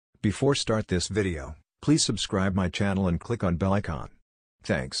Before start this video, please subscribe my channel and click on bell icon.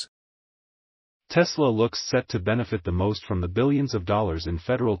 Thanks. Tesla looks set to benefit the most from the billions of dollars in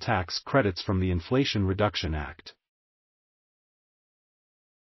federal tax credits from the Inflation Reduction Act.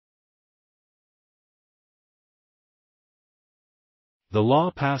 The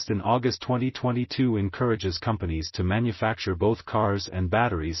law passed in August 2022 encourages companies to manufacture both cars and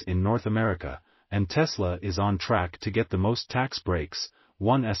batteries in North America, and Tesla is on track to get the most tax breaks,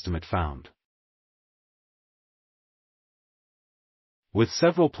 one estimate found. With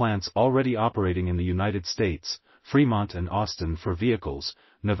several plants already operating in the United States, Fremont and Austin for vehicles,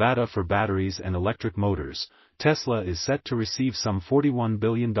 Nevada for batteries and electric motors, Tesla is set to receive some $41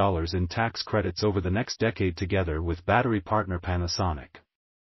 billion in tax credits over the next decade together with battery partner Panasonic.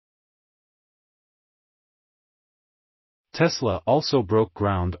 Tesla also broke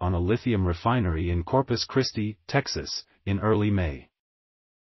ground on a lithium refinery in Corpus Christi, Texas, in early May.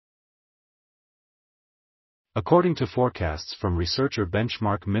 According to forecasts from researcher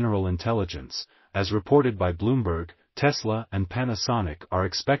Benchmark Mineral Intelligence, as reported by Bloomberg, Tesla and Panasonic are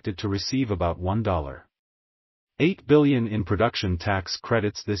expected to receive about $1.8 billion in production tax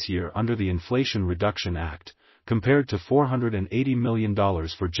credits this year under the Inflation Reduction Act, compared to $480 million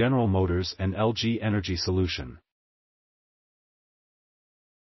for General Motors and LG Energy Solution.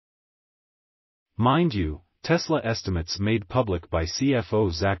 Mind you, Tesla estimates made public by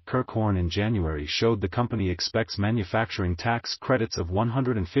CFO Zach Kirkhorn in January showed the company expects manufacturing tax credits of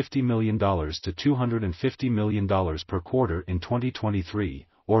 $150 million to $250 million per quarter in 2023,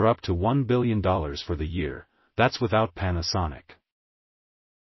 or up to $1 billion for the year. That's without Panasonic.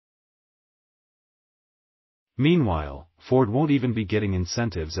 Meanwhile, Ford won't even be getting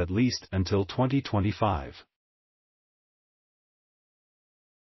incentives at least until 2025.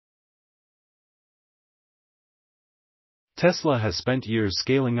 Tesla has spent years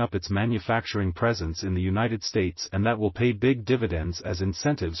scaling up its manufacturing presence in the United States, and that will pay big dividends as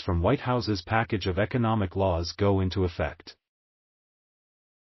incentives from White House's package of economic laws go into effect.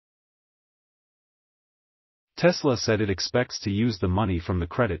 Tesla said it expects to use the money from the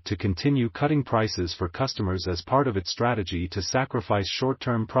credit to continue cutting prices for customers as part of its strategy to sacrifice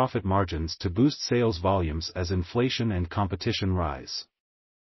short-term profit margins to boost sales volumes as inflation and competition rise.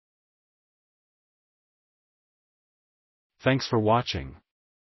 Thanks for watching.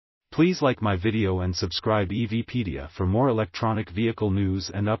 Please like my video and subscribe EVPedia for more electronic vehicle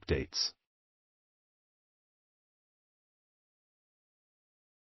news and updates.